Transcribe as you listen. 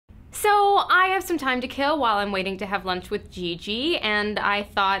So I have some time to kill while I'm waiting to have lunch with Gigi, and I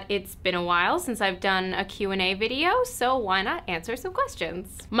thought it's been a while since I've done a Q&A video, so why not answer some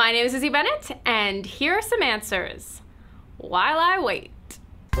questions? My name is Lizzie Bennet, and here are some answers while I wait.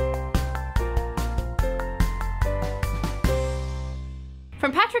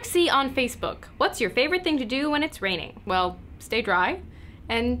 From Patrick C on Facebook, what's your favorite thing to do when it's raining? Well, stay dry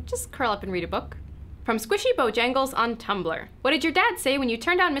and just curl up and read a book. From Squishy Bojangles on Tumblr, what did your dad say when you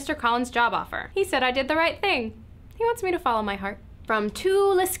turned down Mr. Collins' job offer? He said I did the right thing. He wants me to follow my heart. From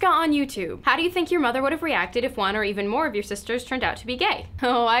Liska on YouTube, how do you think your mother would have reacted if one or even more of your sisters turned out to be gay?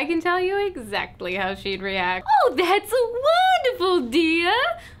 Oh, I can tell you exactly how she'd react. Oh, that's wonderful, dear.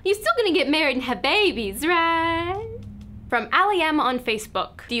 You're still gonna get married and have babies, right? From Ali M on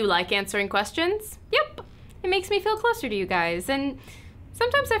Facebook, do you like answering questions? Yep, it makes me feel closer to you guys, and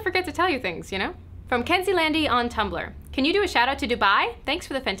sometimes I forget to tell you things, you know? From Kenzie Landy on Tumblr, can you do a shout out to Dubai? Thanks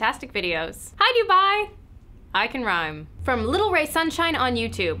for the fantastic videos. Hi Dubai! I can rhyme. From Little Ray Sunshine on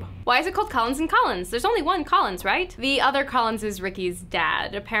YouTube, why is it called Collins and Collins? There's only one Collins, right? The other Collins is Ricky's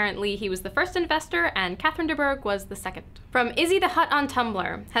dad. Apparently he was the first investor and Catherine de Bourgh was the second. From Izzy the Hut on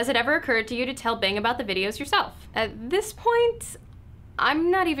Tumblr, has it ever occurred to you to tell Bing about the videos yourself? At this point,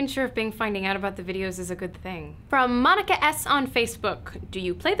 I'm not even sure if Bing finding out about the videos is a good thing. From Monica S on Facebook, do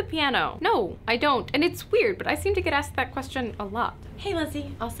you play the piano? No, I don't, and it's weird, but I seem to get asked that question a lot. Hey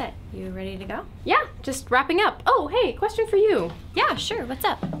Lizzie, all set. You ready to go? Yeah, just wrapping up. Oh, hey, question for you. Yeah, sure, what's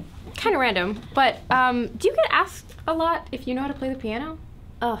up? Kind of random, but do you get asked a lot if you know how to play the piano?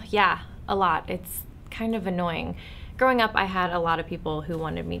 Oh yeah, a lot. It's kind of annoying. Growing up, I had a lot of people who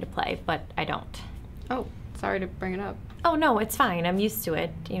wanted me to play, but I don't. Oh, sorry to bring it up. Oh no, it's fine. I'm used to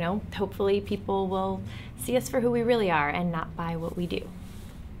it. You know, hopefully people will see us for who we really are and not by what we do.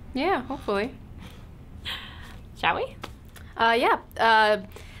 Yeah, hopefully. Shall we?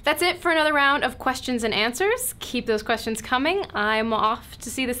 That's it for another round of questions and answers. Keep those questions coming. I'm off to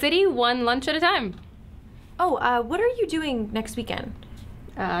see the city one lunch at a time. Oh, what are you doing next weekend?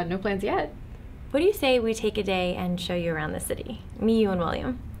 No plans yet. What do you say we take a day and show you around the city? Me, you, and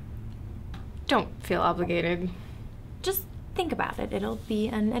William. Don't feel obligated. Just think about it. It'll be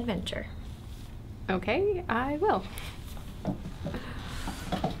an adventure. Okay, I will.